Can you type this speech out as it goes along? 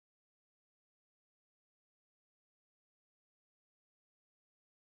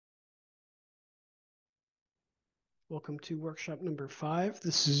Welcome to workshop number 5.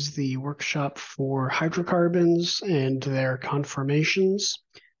 This is the workshop for hydrocarbons and their conformations.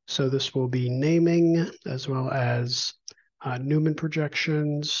 So this will be naming as well as Newman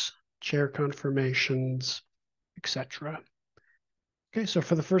projections, chair conformations, etc. Okay, so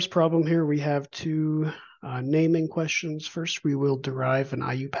for the first problem here, we have two naming questions. First, we will derive an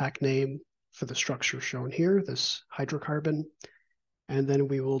IUPAC name for the structure shown here, this hydrocarbon. And then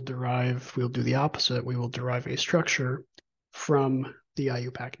we'll do the opposite. We will derive a structure from the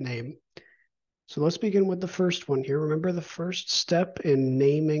IUPAC name. So let's begin with the first one here. Remember the first step in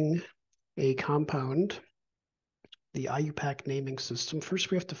naming a compound, the IUPAC naming system. First,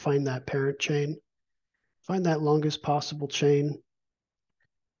 we have to find that parent chain, find that longest possible chain.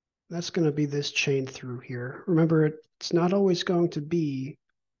 That's going to be this chain through here. Remember, it's not always going to be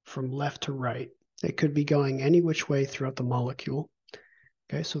from left to right. It could be going any which way throughout the molecule.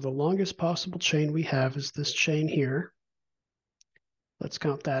 Okay, so the longest possible chain we have is this chain here. Let's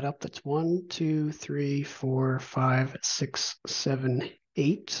count that up. That's 1, 2, 3, 4, 5, 6, 7,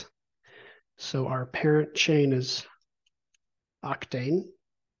 8. So our parent chain is octane,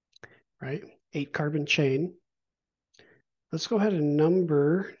 right? 8-carbon chain. Let's go ahead and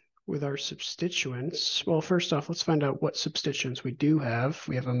number with our substituents. Well, first off, let's find out what substituents we do have.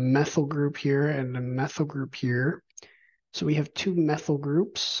 We have a methyl group here and a methyl group here. So we have two methyl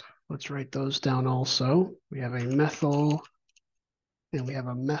groups. Let's write those down also. We have a methyl and we have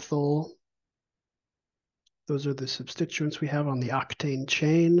a methyl. Those are the substituents we have on the octane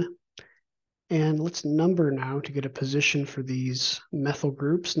chain. And let's number now to get a position for these methyl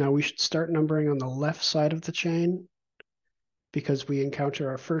groups. Now we should start numbering on the left side of the chain because we encounter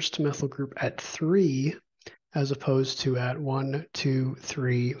our first methyl group at 3 as opposed to at 1, 2,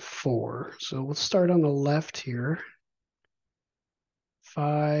 3, 4. So let's start on the left here.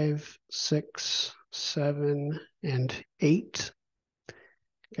 5, 6, 7, and 8.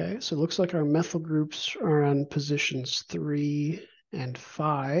 Okay, so it looks like our methyl groups are on positions 3 and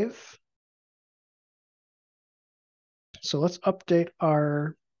 5. So let's update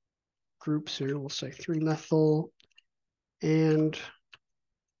our groups here. We'll say 3-methyl and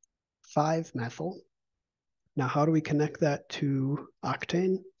 5-methyl. Now, how do we connect that to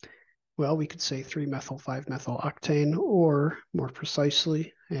octane? Well, we could say 3-methyl, 5-methyl octane, or more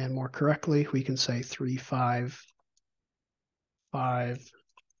precisely and more correctly, we can say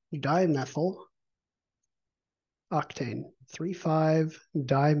 3,5,5-dimethyl octane,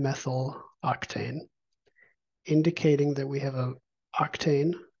 3,5-dimethyl octane, indicating that we have an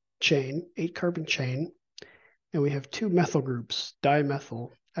octane chain, 8-carbon chain, and we have two methyl groups, dimethyl,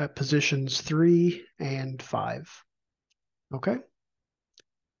 at positions 3 and 5. Okay?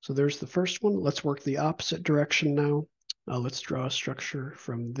 So there's the first one. Let's work the opposite direction now. Let's draw a structure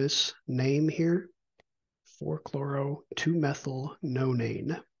from this name here,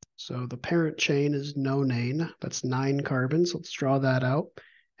 4-chloro-2-methyl-nonane. So the parent chain is nonane. That's 9 carbons. Let's draw that out.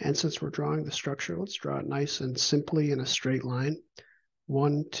 And since we're drawing the structure, let's draw it nice and simply in a straight line.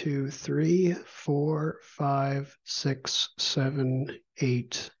 1, 2, 3, 4, 5, 6, 7,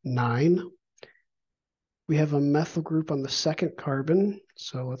 8, 9. We have a methyl group on the second carbon.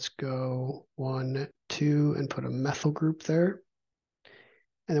 So let's go 1, 2, and put a methyl group there.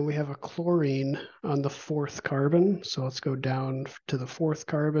 And then we have a chlorine on the 4th carbon. So let's go down to the 4th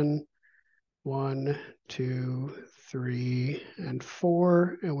carbon. 1, 2, 3, and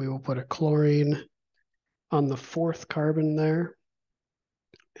 4. And we will put a chlorine on the 4th carbon there.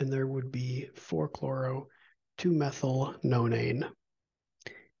 And there would be 4-chloro-2-methyl-nonane.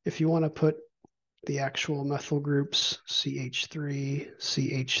 If you want to put the actual methyl groups, CH3,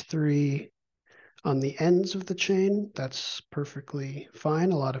 CH3, on the ends of the chain, that's perfectly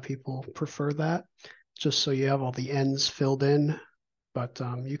fine. A lot of people prefer that, just so you have all the ends filled in, but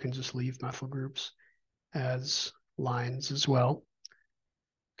you can just leave methyl groups as lines as well.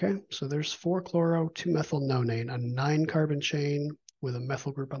 Okay, so there's 4-chloro-2-methyl-nonane, a 9-carbon chain with a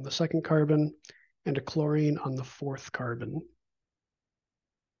methyl group on the second carbon and a chlorine on the 4th carbon.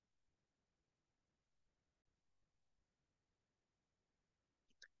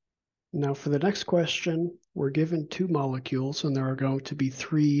 Now for the next question, we're given 2 molecules and there are going to be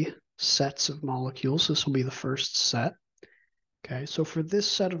 3 sets of molecules. This will be the first set. Okay, so for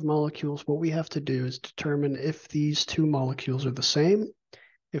this set of molecules, what we have to do is determine if these 2 molecules are the same,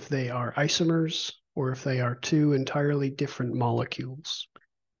 if they are isomers, or if they are 2 entirely different molecules.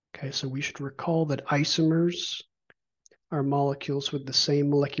 Okay, so we should recall that isomers are molecules with the same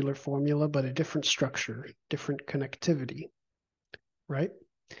molecular formula, but a different structure, different connectivity, right?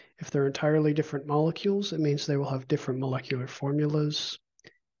 If they're entirely different molecules, it means they will have different molecular formulas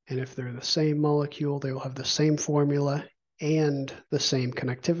And if they're the same molecule, they will have the same formula and the same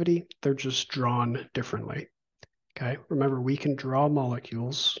connectivity. They're just drawn differently. Okay, remember, we can draw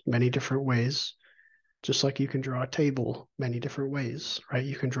molecules many different ways, just like you can draw a table many different ways, right?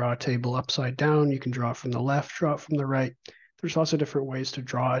 You can draw a table upside down, you can draw it from the left, draw it from the right. There's lots of different ways to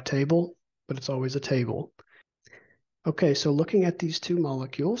draw a table, but it's always a table. Okay, so looking at these two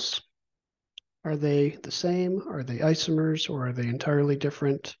molecules, are they the same? Are they isomers, or are they entirely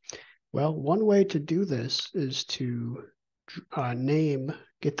different? Well, one way to do this is to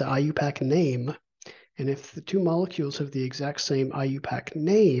get the IUPAC name. And if the two molecules have the exact same IUPAC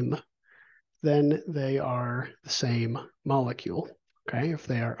name, then they are the same molecule. Okay, if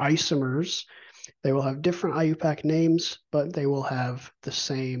they are isomers, they will have different IUPAC names, but they will have the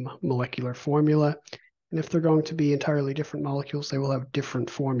same molecular formula. And if they're going to be entirely different molecules, they will have different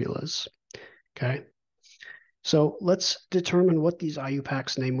formulas. Okay, so let's determine what these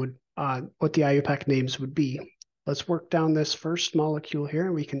IUPACs what the IUPAC names would be. Let's work down this first molecule here,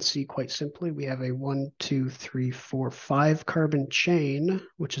 and we can see quite simply we have a 1, 2, 3, 4, 5 carbon chain,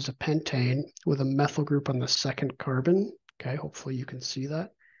 which is a pentane with a methyl group on the second carbon. Okay, hopefully you can see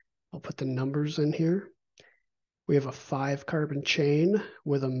that. I'll put the numbers in here. We have a 5 carbon chain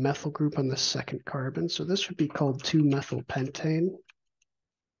with a methyl group on the second carbon. So this would be called 2-methylpentane.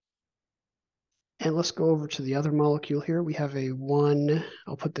 And let's go over to the other molecule here. We have a 1,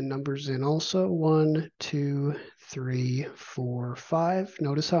 I'll put the numbers in also, 1, 2, 3, 4, 5.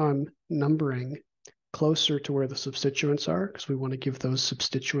 Notice how I'm numbering closer to where the substituents are, because we want to give those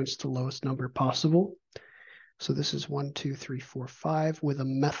substituents the lowest number possible. So this is 1, 2, 3, 4, 5 with a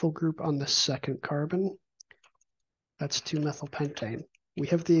methyl group on the second carbon. That's 2-methylpentane. We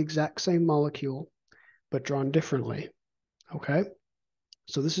have the exact same molecule, but drawn differently, okay?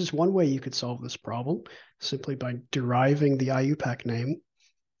 So this is one way you could solve this problem, simply by deriving the IUPAC name.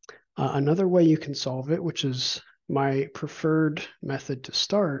 Another way you can solve it, which is my preferred method to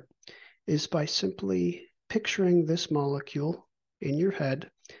start, is by simply picturing this molecule in your head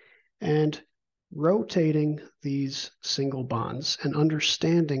and rotating these single bonds and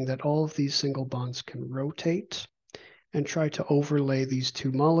understanding that all of these single bonds can rotate, and try to overlay these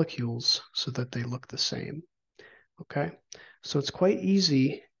two molecules so that they look the same. Okay, so it's quite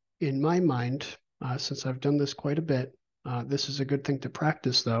easy in my mind, since I've done this quite a bit. This is a good thing to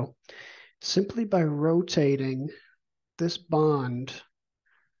practice though. Simply by rotating this bond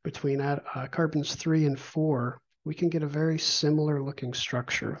between carbons 3 and 4, we can get a very similar looking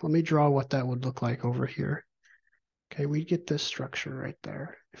structure. Let me draw what that would look like over here. Okay, we get this structure right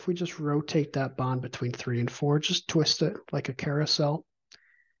there. If we just rotate that bond between 3 and 4, just twist it like a carousel.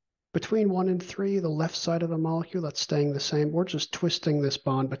 Between 1 and 3, the left side of the molecule, that's staying the same. We're just twisting this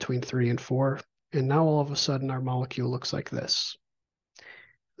bond between 3 and 4. And now all of a sudden our molecule looks like this.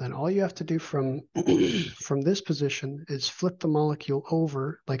 Then all you have to do from, from this position is flip the molecule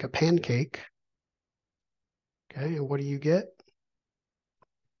over like a pancake. Okay, and what do you get?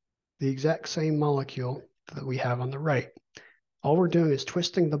 The exact same molecule that we have on the right. All we're doing is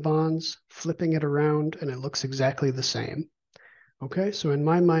twisting the bonds, flipping it around, and it looks exactly the same. Okay, so in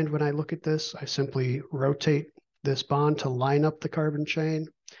my mind, when I look at this, I simply rotate this bond to line up the carbon chain,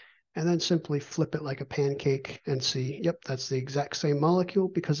 and then simply flip it like a pancake and see, yep, that's the exact same molecule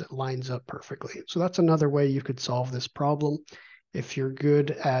because it lines up perfectly. So that's another way you could solve this problem. If you're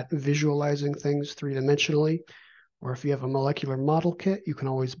good at visualizing things three-dimensionally, or if you have a molecular model kit, you can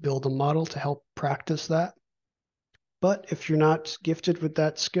always build a model to help practice that. But if you're not gifted with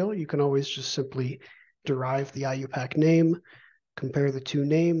that skill, you can always just simply derive the IUPAC name, compare the two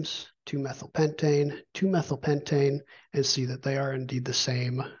names, 2-methylpentane, and see that they are indeed the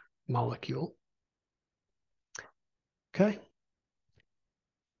same molecule. Okay,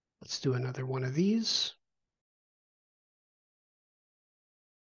 let's do another one of these.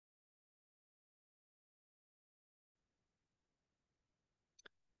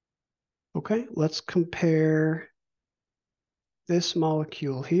 Okay, let's compare this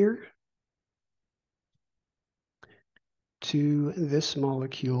molecule here to this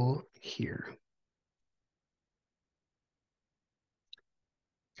molecule here.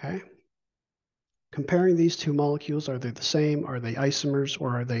 Okay. Comparing these two molecules, are they the same? Are they isomers,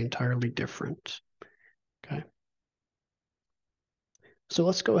 or are they entirely different? Okay. So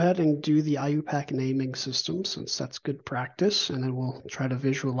let's go ahead and do the IUPAC naming system, since that's good practice, and then we'll try to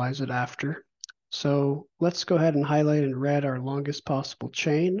visualize it after. So let's go ahead and highlight in red our longest possible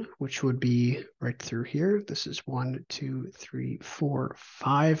chain, which would be right through here. This is 1, 2, 3, 4,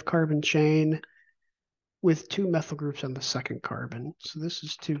 5 carbon chain with 2 methyl groups on the second carbon. So this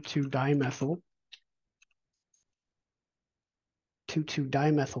is 2,2-dimethyl.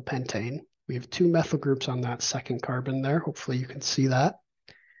 2,2-dimethylpentane. We have two methyl groups on that second carbon there. Hopefully you can see that.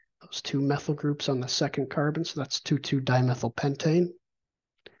 Those two methyl groups on the second carbon, so that's 2,2-dimethylpentane.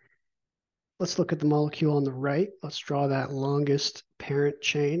 Let's look at the molecule on the right. Let's draw that longest parent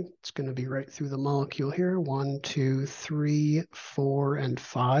chain. It's going to be right through the molecule here. 1, 2, 3, 4, and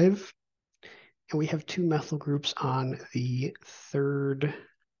 5. And we have two methyl groups on the third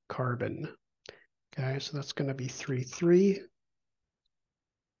carbon. Okay, so that's going to be 3, 3.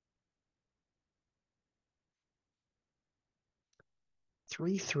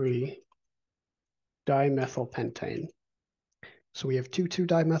 3, 3 dimethylpentane. So we have 2,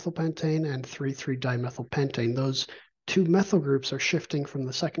 2-dimethylpentane and 3, 3-dimethylpentane. Those two methyl groups are shifting from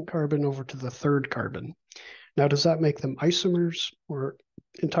the second carbon over to the third carbon. Now, does that make them isomers or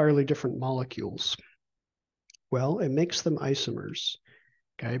entirely different molecules? Well, it makes them isomers,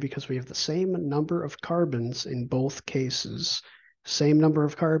 okay, because we have the same number of carbons in both cases. Same number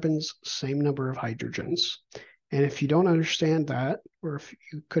of carbons, same number of hydrogens. And if you don't understand that, or if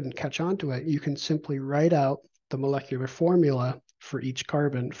you couldn't catch on to it, you can simply write out the molecular formula for each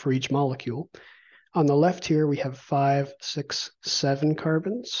carbon, for each molecule. On the left here, we have 5, 6, 7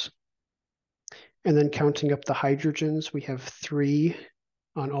 carbons. And then counting up the hydrogens, we have 3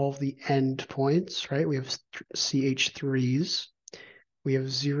 on all of the end points, right? We have CH3s. We have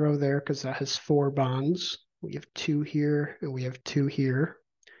 0 there because that has 4 bonds. We have 2 here, and we have 2 here.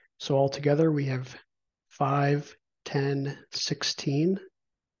 So altogether, we have 5, 10, 16,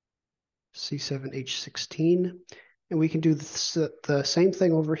 C7H16. And we can do the same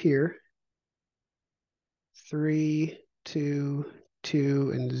thing over here. 3, 2,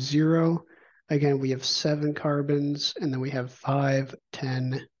 2, and 0. Again, we have 7 carbons, and then we have 5,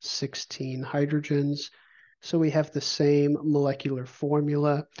 10, 16 hydrogens. So we have the same molecular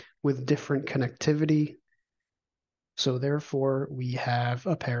formula with different connectivity. So therefore, we have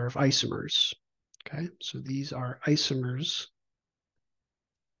a pair of isomers. Okay, so these are isomers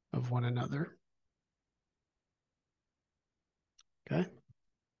of one another. Okay.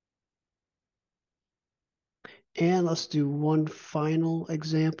 And let's do one final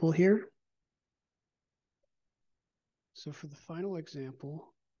example here. So for the final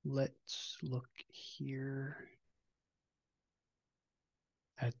example, let's look here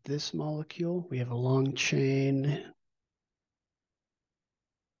at this molecule. We have a long chain.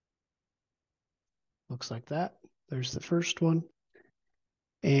 Looks like that. There's the first one.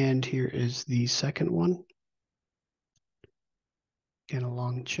 And here is the second one. Again, a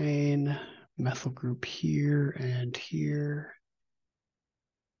long chain, methyl group here and here.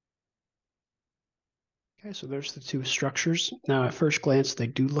 Okay, so there's the two structures. Now, at first glance, they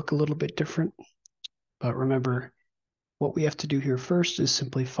do look a little bit different. But remember, what we have to do here first is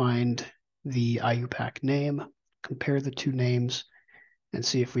simply find the IUPAC name, compare the two names, and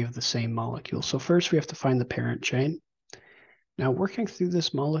see if we have the same molecule. So first, we have to find the parent chain. Now, working through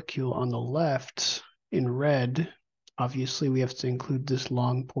this molecule on the left in red, obviously, we have to include this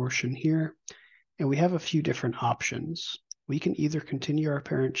long portion here. And we have a few different options. We can either continue our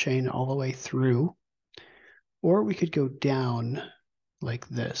parent chain all the way through, or we could go down like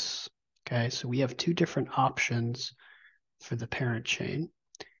this. Okay, so we have two different options for the parent chain.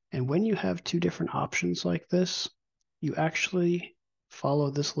 And when you have two different options like this, you actually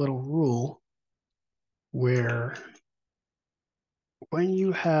follow this little rule where when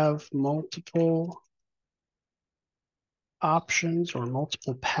you have multiple options or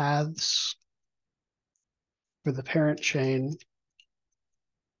multiple paths for the parent chain,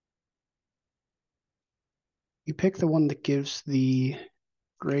 you pick the one that gives the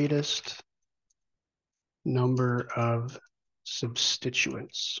greatest number of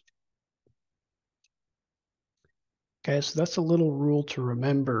substituents. Okay, so that's a little rule to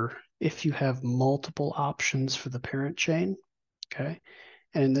remember if you have multiple options for the parent chain, okay?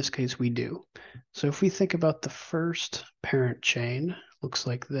 And in this case, we do. So if we think about the first parent chain, looks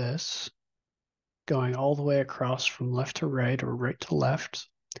like this, going all the way across from left to right or right to left.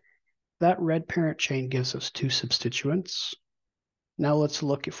 That red parent chain gives us 2 substituents. Now let's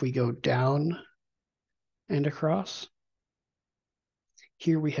look if we go down and across.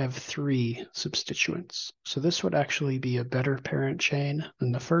 Here we have 3 substituents. So this would actually be a better parent chain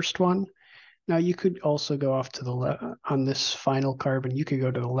than the first one. Now you could also go off to the left on this final carbon. You could go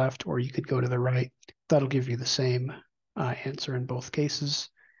to the left or you could go to the right. That'll give you the same answer in both cases.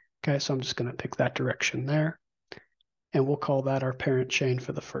 Okay, so I'm just going to pick that direction there. And we'll call that our parent chain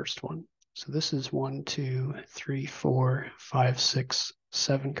for the first one. So this is 1, 2, 3, 4, 5, 6,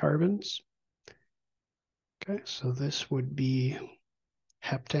 7 carbons. Okay, so this would be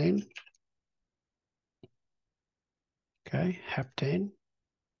heptane. Okay, heptane.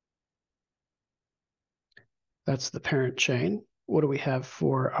 That's the parent chain. What do we have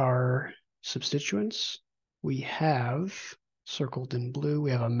for our substituents? We have, circled in blue,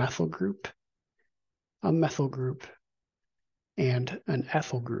 we have a methyl group, and an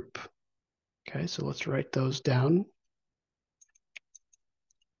ethyl group. Okay, so let's write those down.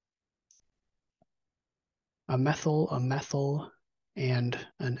 A methyl, and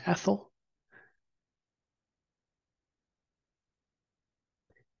an ethyl.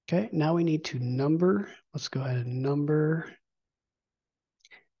 Okay, now we need to number. Let's go ahead and number.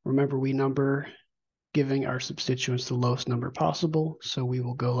 Remember, we number giving our substituents the lowest number possible. So we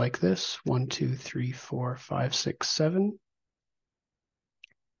will go like this: 1, 2, 3, 4, 5, 6, 7.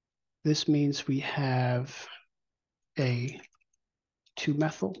 This means we have a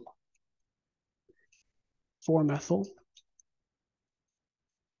 2-methyl, 4-methyl,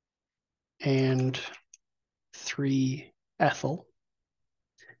 and 3-ethyl.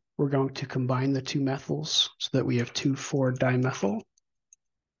 We're going to combine the 2 methyls so that we have 2,4-dimethyl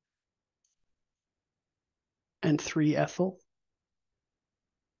and 3-ethyl.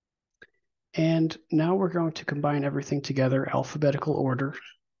 And now we're going to combine everything together, alphabetical order,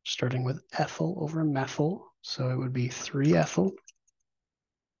 starting with ethyl over methyl. So it would be 3-ethyl,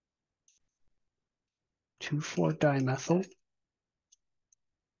 2,4-dimethyl,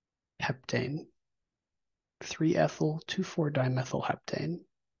 heptane. 3-ethyl, 2,4-dimethyl heptane.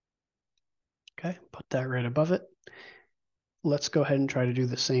 Okay, put that right above it. Let's go ahead and try to do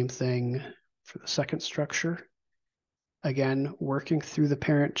the same thing for the second structure. Again, working through the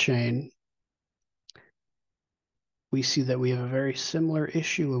parent chain, we see that we have a very similar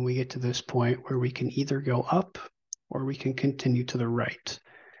issue when we get to this point where we can either go up or we can continue to the right.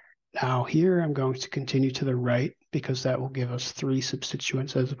 Now here I'm going to continue to the right because that will give us 3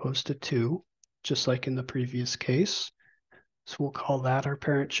 substituents as opposed to 2, just like in the previous case. So we'll call that our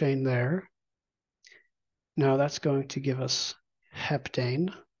parent chain there. Now that's going to give us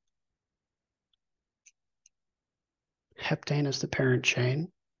heptane. Heptane is the parent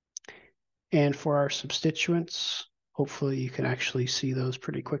chain. And for our substituents, hopefully you can actually see those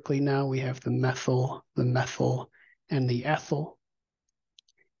pretty quickly now. We have the methyl, and the ethyl.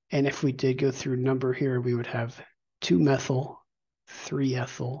 And if we did go through number here, we would have 2-methyl,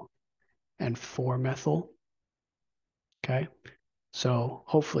 3-ethyl, and 4-methyl. Okay, so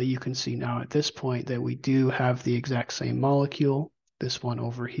hopefully you can see now at this point that we do have the exact same molecule. This one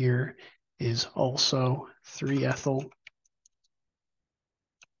over here is also 3-ethyl,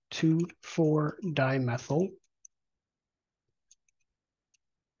 2,4-dimethyl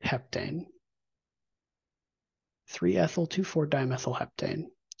heptane. 3-ethyl, 2,4-dimethyl heptane.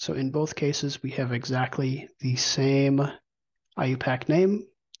 So in both cases, we have exactly the same IUPAC name,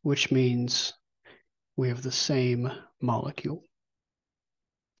 which means we have the same molecule.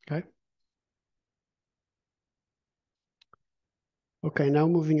 Okay. Okay, now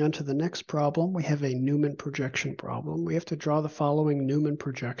moving on to the next problem, we have a Newman projection problem. We have to draw the following Newman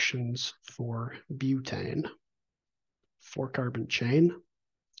projections for butane, 4-carbon chain.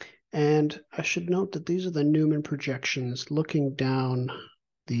 And I should note that these are the Newman projections looking down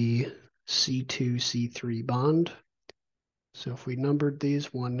the C2-C3 bond. So if we numbered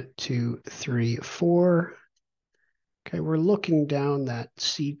these 1, 2, 3, 4, okay, we're looking down that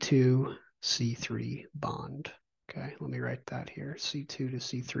C2-C3 bond. Okay, let me write that here, C2 to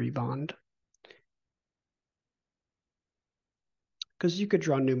C3 bond. Because you could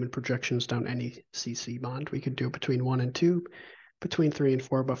draw Newman projections down any CC bond. We could do it between 1 and 2, between 3 and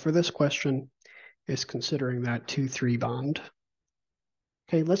 4, but for this question, it's considering that 2-3 bond.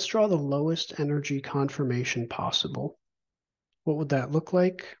 Okay, let's draw the lowest energy conformation possible. What would that look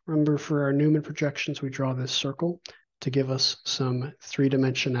like? Remember, for our Newman projections, we draw this circle to give us some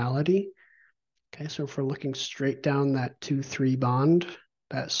 3-dimensionality. Okay, so if we're looking straight down that 2-3 bond,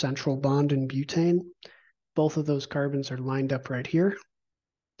 that central bond in butane, both of those carbons are lined up right here.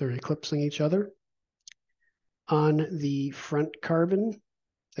 They're eclipsing each other. On the front carbon,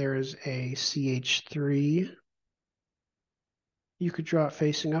 there is a CH3. You could draw it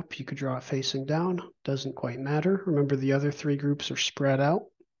facing up, you could draw it facing down, doesn't quite matter. Remember, the other 3 groups are spread out.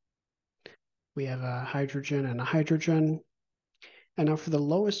 We have a hydrogen and a hydrogen. And now for the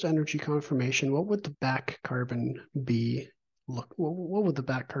lowest energy conformation, what would the back carbon be? What would the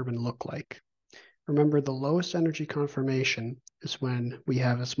back carbon look like? Remember, the lowest energy conformation is when we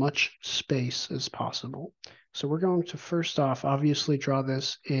have as much space as possible. So we're going to first off, obviously draw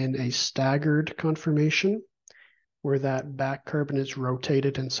this in a staggered conformation, where that back carbon is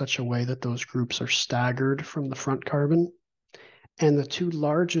rotated in such a way that those groups are staggered from the front carbon. And the two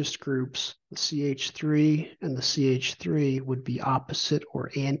largest groups, the CH3 and the CH3, would be opposite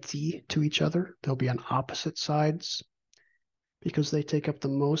or anti to each other. They'll be on opposite sides because they take up the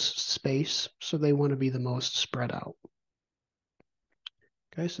most space, so they want to be the most spread out.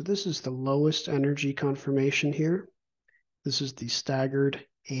 Okay, so this is the lowest energy conformation here. This is the staggered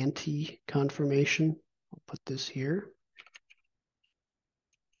anti-conformation. I'll put this here.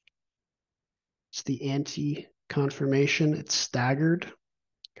 It's the anti-conformation. It's staggered.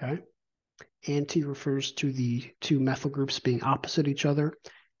 Okay. Anti refers to the two methyl groups being opposite each other,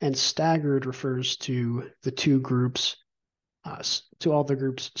 and staggered refers to the two groups, to all the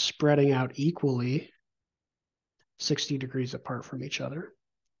groups spreading out equally 60 degrees apart from each other.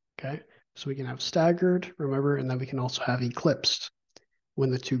 Okay. So we can have staggered, remember, and then we can also have eclipsed when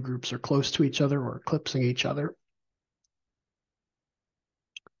the two groups are close to each other or eclipsing each other.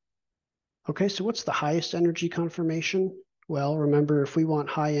 Okay, so what's the highest energy conformation? Well, remember, if we want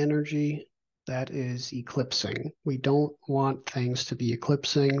high energy, that is eclipsing. We don't want things to be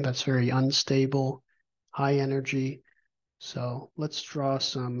eclipsing. That's very unstable, high energy. So let's draw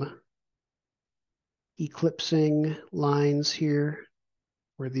some eclipsing lines here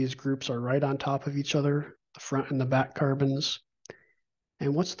where these groups are right on top of each other, the front and the back carbons.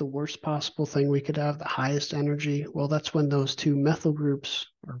 And what's the worst possible thing we could have, the highest energy? Well, that's when those two methyl groups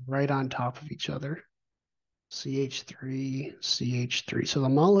are right on top of each other. CH3, CH3. So the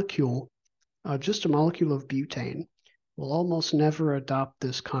molecule, just a molecule of butane, will almost never adopt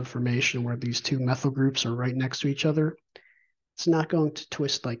this conformation where these two methyl groups are right next to each other. It's not going to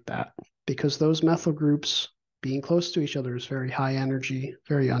twist like that because those methyl groups being close to each other is very high energy,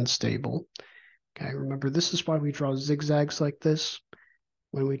 very unstable. Okay, remember, this is why we draw zigzags like this.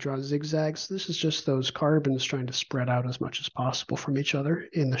 When we draw zigzags, this is just those carbons trying to spread out as much as possible from each other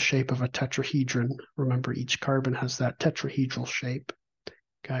in the shape of a tetrahedron. Remember, each carbon has that tetrahedral shape.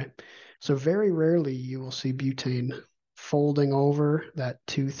 Okay, so very rarely you will see butane folding over that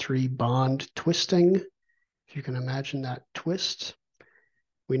 2-3 bond twisting. If you can imagine that twist,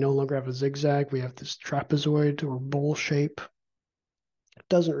 we no longer have a zigzag, we have this trapezoid or bowl shape. It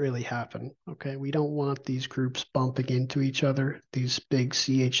doesn't really happen, okay? We don't want these groups bumping into each other, these big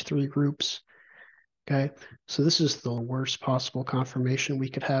CH3 groups, okay? So this is the worst possible conformation we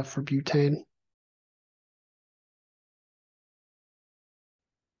could have for butane.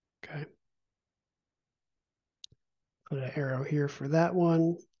 Okay. Put an arrow here for that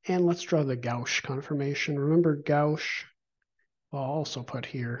one. And let's draw the gauche conformation. Remember gauche, I'll also put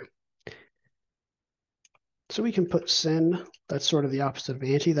here. So we can put syn, that's sort of the opposite of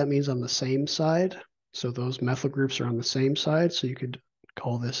anti, that means on the same side. So those methyl groups are on the same side, so you could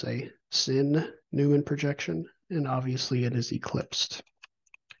call this a syn Newman projection, and obviously it is eclipsed.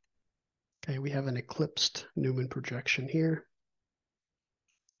 Okay, we have an eclipsed Newman projection here.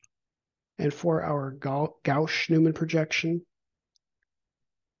 And for our Gauss Newman projection,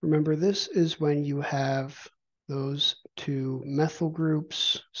 remember this is when you have those two methyl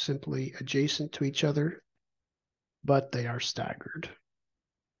groups simply adjacent to each other, but they are staggered.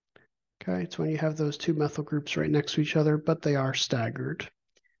 Okay, it's when you have those two methyl groups right next to each other, but they are staggered.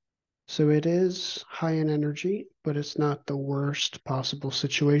 So it is high in energy, but it's not the worst possible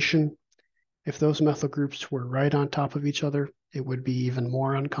situation. If those methyl groups were right on top of each other, it would be even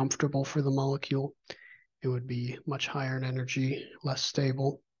more uncomfortable for the molecule. It would be much higher in energy, less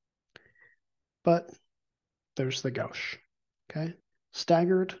stable. But there's the gauche, okay?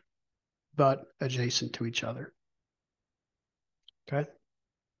 Staggered, but adjacent to each other, okay?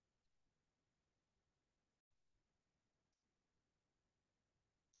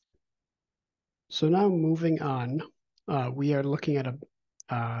 So now moving on, we are looking at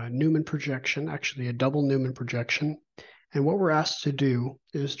a Newman projection, actually a double Newman projection. And what we're asked to do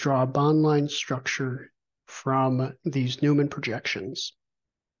is draw a bond line structure from these Newman projections.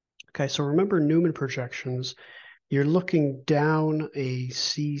 Okay, so remember Newman projections, you're looking down a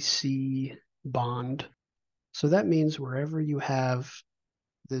CC bond. So that means wherever you have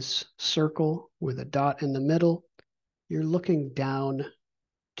this circle with a dot in the middle, you're looking down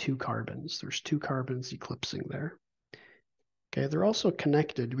two carbons. There's two carbons eclipsing there. Okay, they're also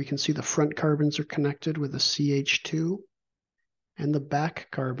connected. We can see the front carbons are connected with a CH2, and the back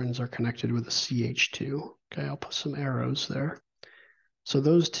carbons are connected with a CH2. Okay, I'll put some arrows there. So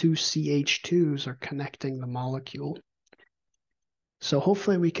those two CH2s are connecting the molecule. So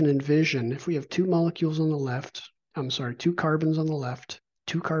hopefully we can envision if we have two molecules on the left, two carbons on the left,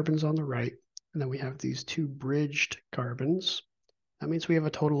 two carbons on the right, and then we have these two bridged carbons. That means we have a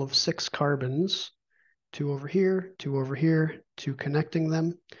total of 6 carbons, 2 over here, 2 over here, 2 connecting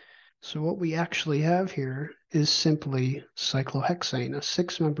them. So what we actually have here is simply cyclohexane, a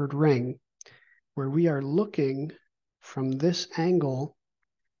six-membered ring, where we are looking from this angle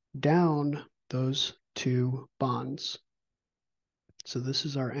down those two bonds. So this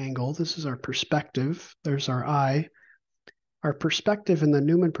is our angle, this is our perspective, there's our eye. Our perspective in the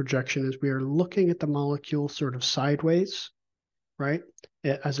Newman projection is we are looking at the molecule sort of sideways, right?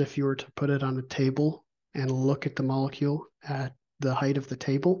 As if you were to put it on a table and look at the molecule at the height of the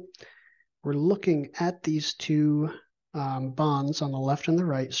table. We're looking at these two bonds on the left and the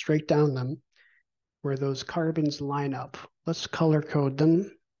right, straight down them, where those carbons line up. Let's color code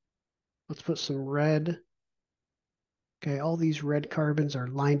them. Let's put some red. Okay, all these red carbons are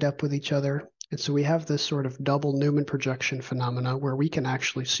lined up with each other. And so we have this sort of double Newman projection phenomena where we can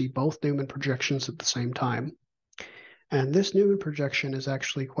actually see both Newman projections at the same time. And this Newman projection is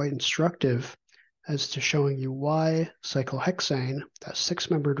actually quite instructive as to showing you why cyclohexane, that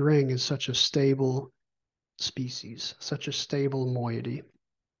six-membered ring, is such a stable species, such a stable moiety.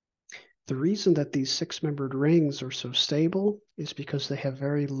 The reason that these six-membered rings are so stable is because they have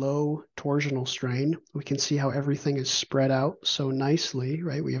very low torsional strain. We can see how everything is spread out so nicely,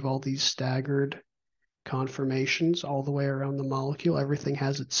 right? We have all these staggered conformations all the way around the molecule. Everything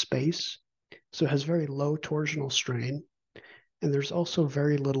has its space. So it has very low torsional strain. And there's also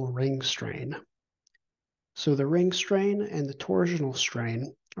very little ring strain. So the ring strain and the torsional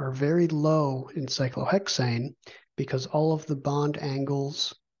strain are very low in cyclohexane because all of the bond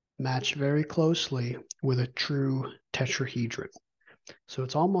angles match very closely with a true tetrahedron. So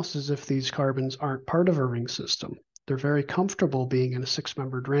it's almost as if these carbons aren't part of a ring system. They're very comfortable being in a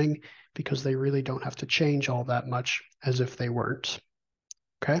six-membered ring because they really don't have to change all that much as if they weren't.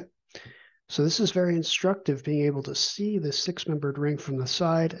 Okay? So this is very instructive, being able to see this six-membered ring from the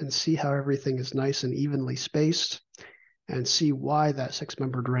side and see how everything is nice and evenly spaced and see why that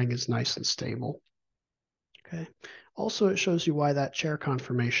six-membered ring is nice and stable. Okay. Also, it shows you why that chair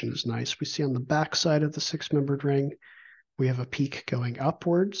conformation is nice. We see on the back side of the six-membered ring, we have a peak going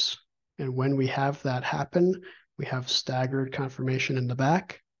upwards. And when we have that happen, we have staggered conformation in the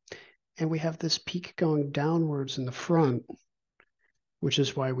back. And we have this peak going downwards in the front, which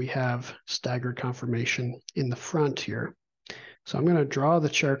is why we have staggered conformation in the front here. So I'm going to draw the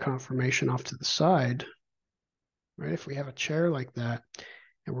chair conformation off to the side, right? If we have a chair like that,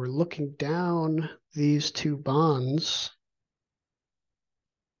 and we're looking down these two bonds,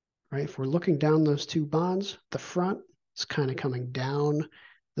 right? If we're looking down those two bonds, the front is kind of coming down,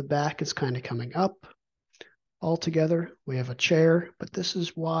 the back is kind of coming up. Altogether, we have a chair, but this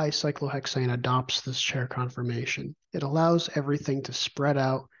is why cyclohexane adopts this chair conformation. It allows everything to spread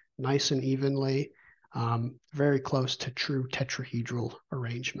out nice and evenly, very close to true tetrahedral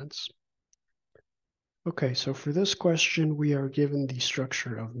arrangements. Okay, so for this question, we are given the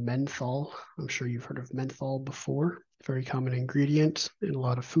structure of menthol. I'm sure you've heard of menthol before. Very common ingredient in a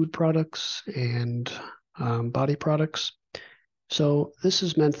lot of food products and body products. So this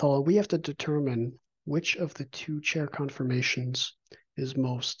is menthol, and we have to determine which of the two chair conformations is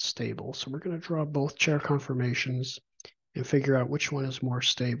most stable. So we're going to draw both chair conformations and figure out which one is more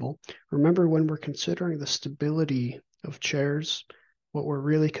stable. Remember, when we're considering the stability of chairs, what we're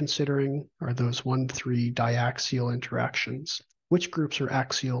really considering are those 1,3 diaxial interactions. Which groups are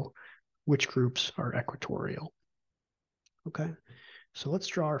axial, which groups are equatorial. Okay, so let's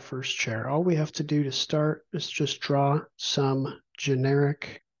draw our first chair. All we have to do to start is just draw some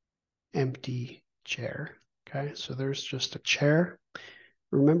generic empty chair. Okay, so there's just a chair.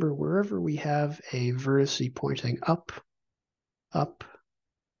 Remember, wherever we have a vertice pointing up, up,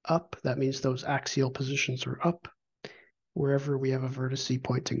 up, that means those axial positions are up. Wherever we have a vertice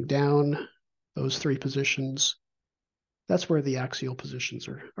pointing down, those three positions, that's where the axial positions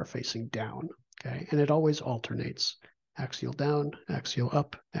are facing down. Okay, and it always alternates. Axial down, axial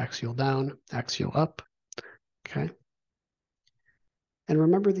up, axial down, axial up. Okay. And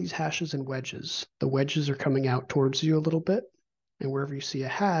remember these hashes and wedges. The wedges are coming out towards you a little bit, and wherever you see a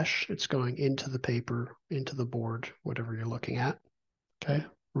hash, it's going into the paper, into the board, whatever you're looking at. Okay.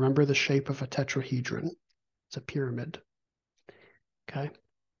 Remember the shape of a tetrahedron. It's a pyramid. Okay.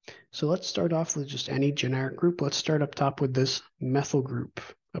 So let's start off with just any generic group. Let's start up top with this methyl group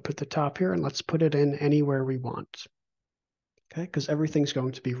up at the top here, and let's put it in anywhere we want. Okay, because everything's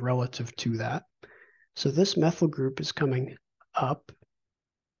going to be relative to that. So this methyl group is coming up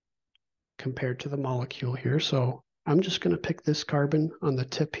compared to the molecule here. So I'm just going to pick this carbon on the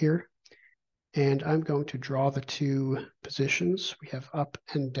tip here, and I'm going to draw the two positions. We have up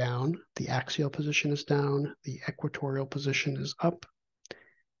and down. The axial position is down. The equatorial position is up.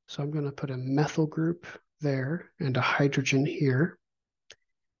 So I'm going to put a methyl group there and a hydrogen here.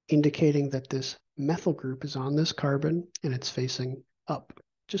 indicating that this methyl group is on this carbon and it's facing up,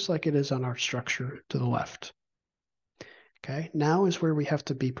 just like it is on our structure to the left. Okay, now is where we have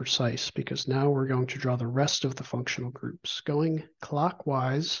to be precise, because now we're going to draw the rest of the functional groups. Going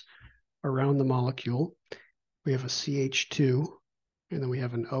clockwise around the molecule, we have a CH2, and then we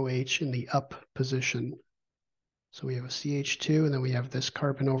have an OH in the up position. So we have a CH2, and then we have this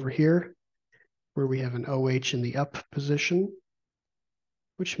carbon over here, where we have an OH in the up position,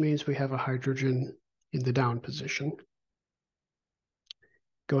 which means we have a hydrogen in the down position.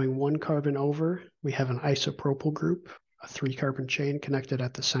 Going one carbon over, we have an isopropyl group, a 3-carbon chain connected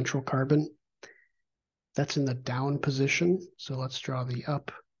at the central carbon. That's in the down position, so let's draw the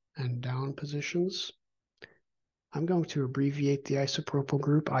up and down positions. I'm going to abbreviate the isopropyl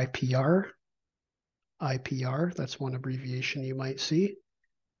group IPR. IPR, that's one abbreviation you might see.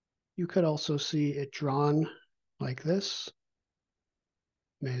 You could also see it drawn like this.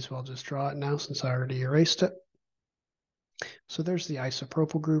 May as well just draw it now since I already erased it. So there's the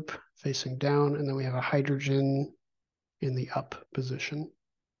isopropyl group facing down, and then we have a hydrogen in the up position.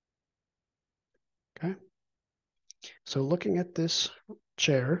 Okay. So looking at this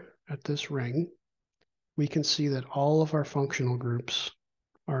chair, at this ring, we can see that all of our functional groups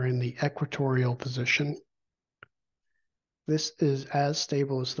are in the equatorial position. This is as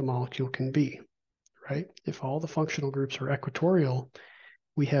stable as the molecule can be, right? If all the functional groups are equatorial,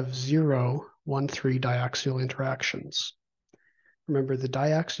 we have 0, 1,3 diaxial interactions. Remember, the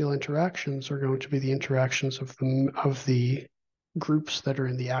diaxial interactions are going to be the interactions of the groups that are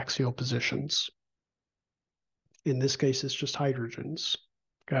in the axial positions. In this case, it's just hydrogens,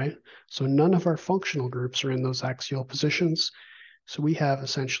 okay? So none of our functional groups are in those axial positions. So we have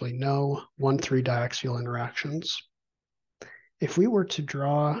essentially no 1,3 diaxial interactions. If we were to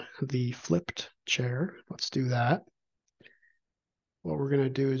draw the flipped chair, let's do that. What we're going to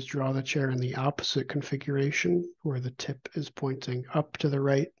do is draw the chair in the opposite configuration, where the tip is pointing up to the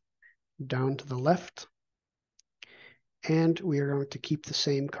right, down to the left. And we are going to keep the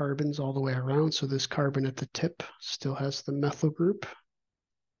same carbons all the way around. So this carbon at the tip still has the methyl group,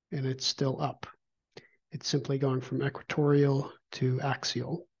 and it's still up. It's simply going from equatorial to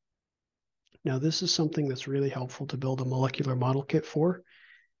axial. Now, this is something that's really helpful to build a molecular model kit for.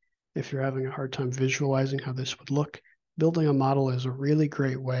 If you're having a hard time visualizing how this would look, building a model is a really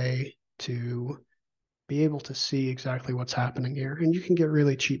great way to be able to see exactly what's happening here. And you can get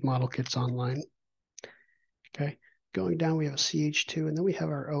really cheap model kits online. Okay, going down, we have a CH2, and then we have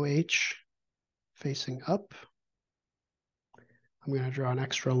our OH facing up. I'm going to draw an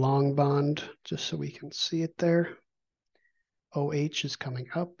extra long bond just so we can see it there. OH is coming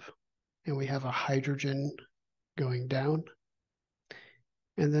up, and we have a hydrogen going down.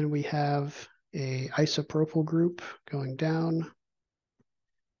 And then we have a isopropyl group going down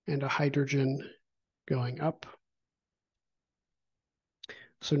and a hydrogen going up.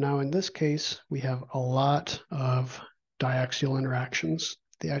 So now in this case, we have a lot of diaxial interactions.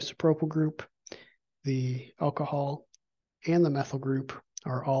 The isopropyl group, the alcohol, and the methyl group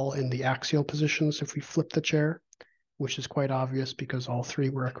are all in the axial positions if we flip the chair, which is quite obvious because all three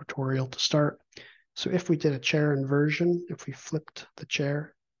were equatorial to start. So if we did a chair inversion, if we flipped the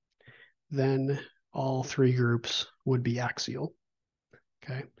chair, then all three groups would be axial.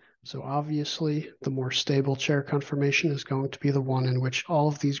 Okay, so obviously the more stable chair conformation is going to be the one in which all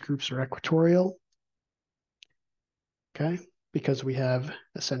of these groups are equatorial. Okay, because we have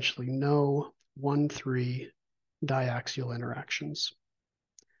essentially no 1,3 diaxial interactions.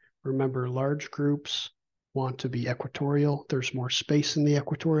 Remember, large groups want to be equatorial. There's more space in the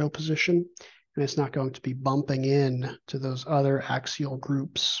equatorial position, and it's not going to be bumping in to those other axial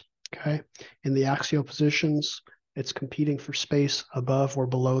groups. Okay, in the axial positions, it's competing for space above or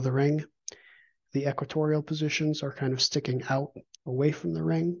below the ring. The equatorial positions are kind of sticking out away from the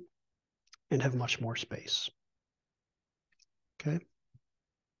ring and have much more space. Okay.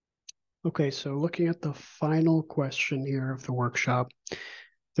 Okay, so looking at the final question here of the workshop,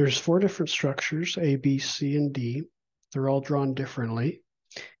 there's 4 different structures, A, B, C, and D. They're all drawn differently,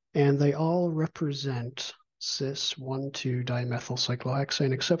 and they all represent cis 1,2-dimethyl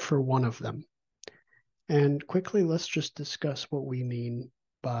cyclohexane, except for one of them. And quickly, let's just discuss what we mean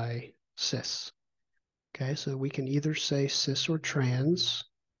by cis. Okay, so we can either say cis or trans.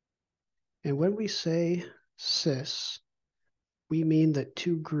 And when we say cis, we mean that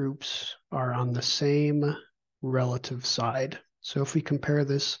two groups are on the same relative side. So if we compare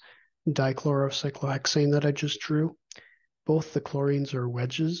this dichlorocyclohexane that I just drew, both the chlorines are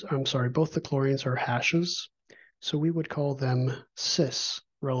wedges. Both the chlorines are hashes. So we would call them cis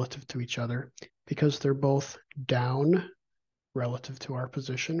relative to each other because they're both down relative to our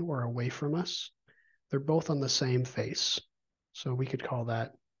position or away from us. They're both on the same face. So we could call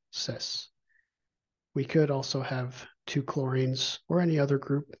that cis. We could also have two chlorines or any other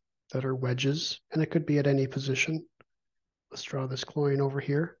group that are wedges, and it could be at any position. Let's draw this chlorine over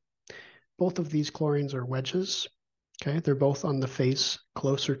here. Both of these chlorines are wedges. Okay, they're both on the face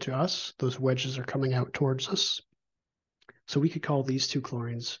closer to us. Those wedges are coming out towards us. So we could call these two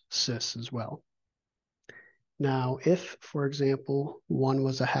chlorines cis as well. Now, if, for example, one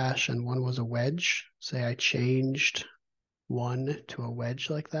was a hash and one was a wedge, say I changed one to a wedge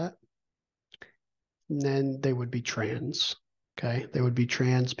like that, then they would be trans. Okay, they would be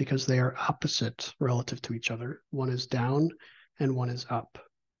trans because they are opposite relative to each other. One is down and one is up.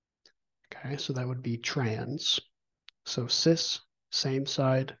 Okay, so that would be trans. So cis, same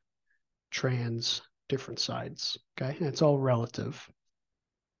side, trans, different sides. Okay, and it's all relative.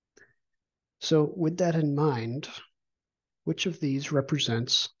 So with that in mind, which of these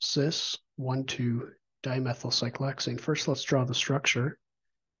represents cis 1,2-dimethyl cyclohexane? First, let's draw the structure.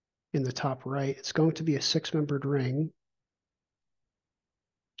 In the top right, it's going to be a six-membered ring,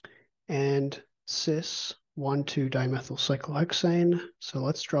 and cis 1,2-dimethyl cyclohexane. So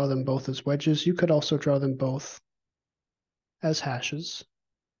let's draw them both as wedges. You could also draw them both as hashes.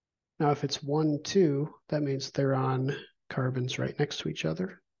 Now, if it's 1, 2, that means they're on carbons right next to each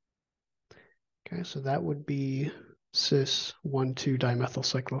other. Okay, so that would be cis 1,2-dimethyl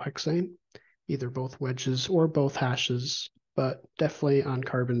cyclohexane, either both wedges or both hashes, but definitely on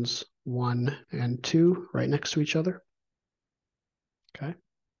carbons 1 and 2 right next to each other. Okay,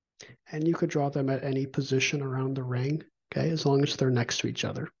 and you could draw them at any position around the ring, okay, as long as they're next to each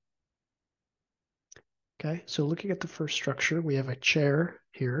other. Okay, so looking at the first structure, we have a chair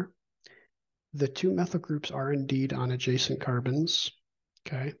here. The two methyl groups are indeed on adjacent carbons.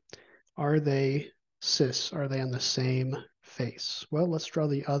 Okay, are they cis? Are they on the same face? Well, let's draw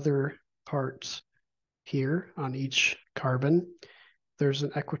the other parts here on each carbon. There's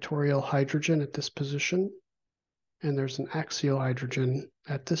an equatorial hydrogen at this position, and there's an axial hydrogen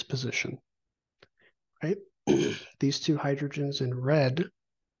at this position, right? These two hydrogens in red.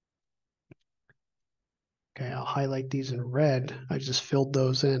 Okay, I'll highlight these in red. I just filled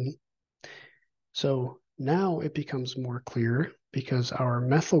those in. So now it becomes more clear because our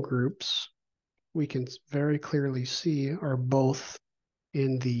methyl groups, we can very clearly see, are both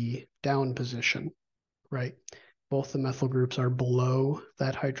in the down position, right? Both the methyl groups are below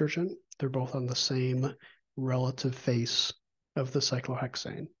that hydrogen. They're both on the same relative face of the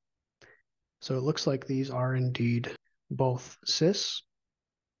cyclohexane. So it looks like these are indeed both cis.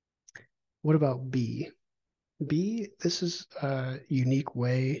 What about B? B, this is a unique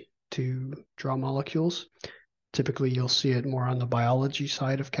way to draw molecules. Typically, you'll see it more on the biology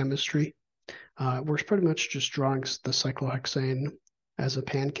side of chemistry. We're pretty much just drawing the cyclohexane as a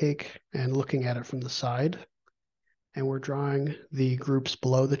pancake and looking at it from the side. And we're drawing the groups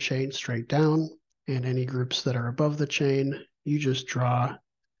below the chain straight down, and any groups that are above the chain, you just draw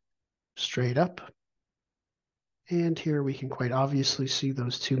straight up. And here we can quite obviously see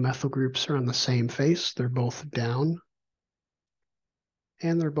those two methyl groups are on the same face. They're both down,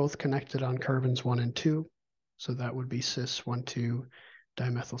 and they're both connected on carbons 1 and 2. So that would be cis 1,2-dimethyl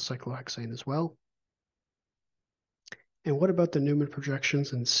cyclohexane as well. And what about the Newman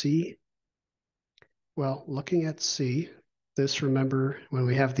projections in C? Well, looking at C, remember, when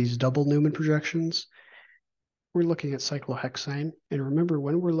we have these double Newman projections, we're looking at cyclohexane. And remember,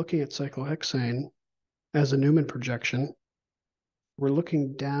 when we're looking at cyclohexane as a Newman projection, we're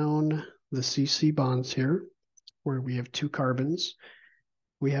looking down the CC bonds here, where we have two carbons.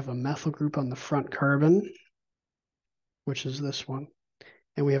 We have a methyl group on the front carbon, which is this one,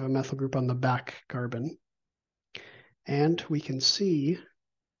 and we have a methyl group on the back carbon. And we can see,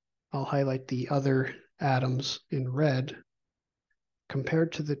 I'll highlight the other atoms in red.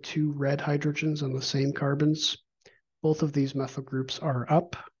 Compared to the two red hydrogens on the same carbons, both of these methyl groups are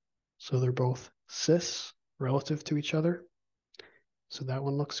up, so they're both cis relative to each other. So that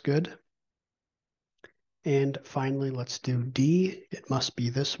one looks good. And finally, let's do D. It must be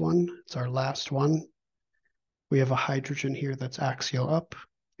this one. It's our last one. We have a hydrogen here that's axial up,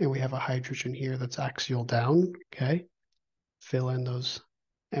 and we have a hydrogen here that's axial down, okay? Fill in those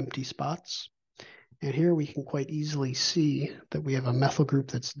empty spots. And here we can quite easily see that we have a methyl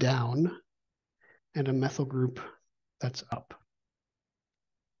group that's down and a methyl group that's up.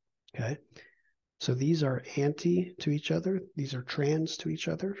 Okay, so these are anti to each other. These are trans to each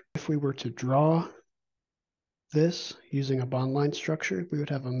other. If we were to draw this using a bond line structure, we would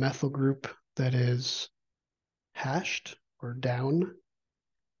have a methyl group that is hashed or down,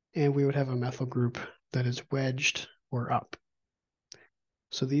 and we would have a methyl group that is wedged or up.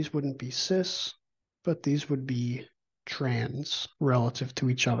 So these wouldn't be cis, but these would be trans relative to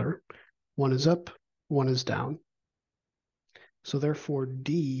each other. One is up, one is down. So therefore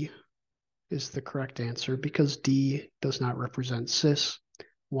D is the correct answer because D does not represent cis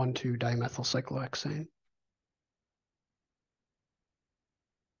 1,2-dimethylcyclohexane.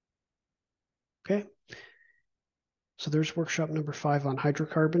 Okay, so there's workshop number 5 on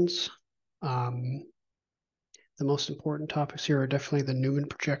hydrocarbons. The most important topics here are definitely the Newman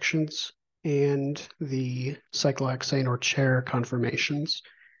projections and the cyclohexane or chair conformations.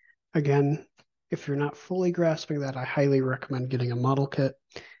 Again, if you're not fully grasping that, I highly recommend getting a model kit.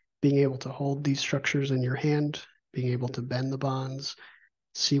 Being able to hold these structures in your hand, being able to bend the bonds,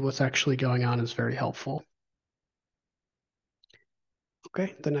 see what's actually going on is very helpful.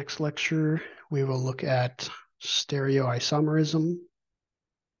 Okay, the next lecture, we will look at stereoisomerism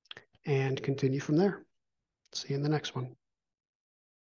and continue from there. See you in the next one.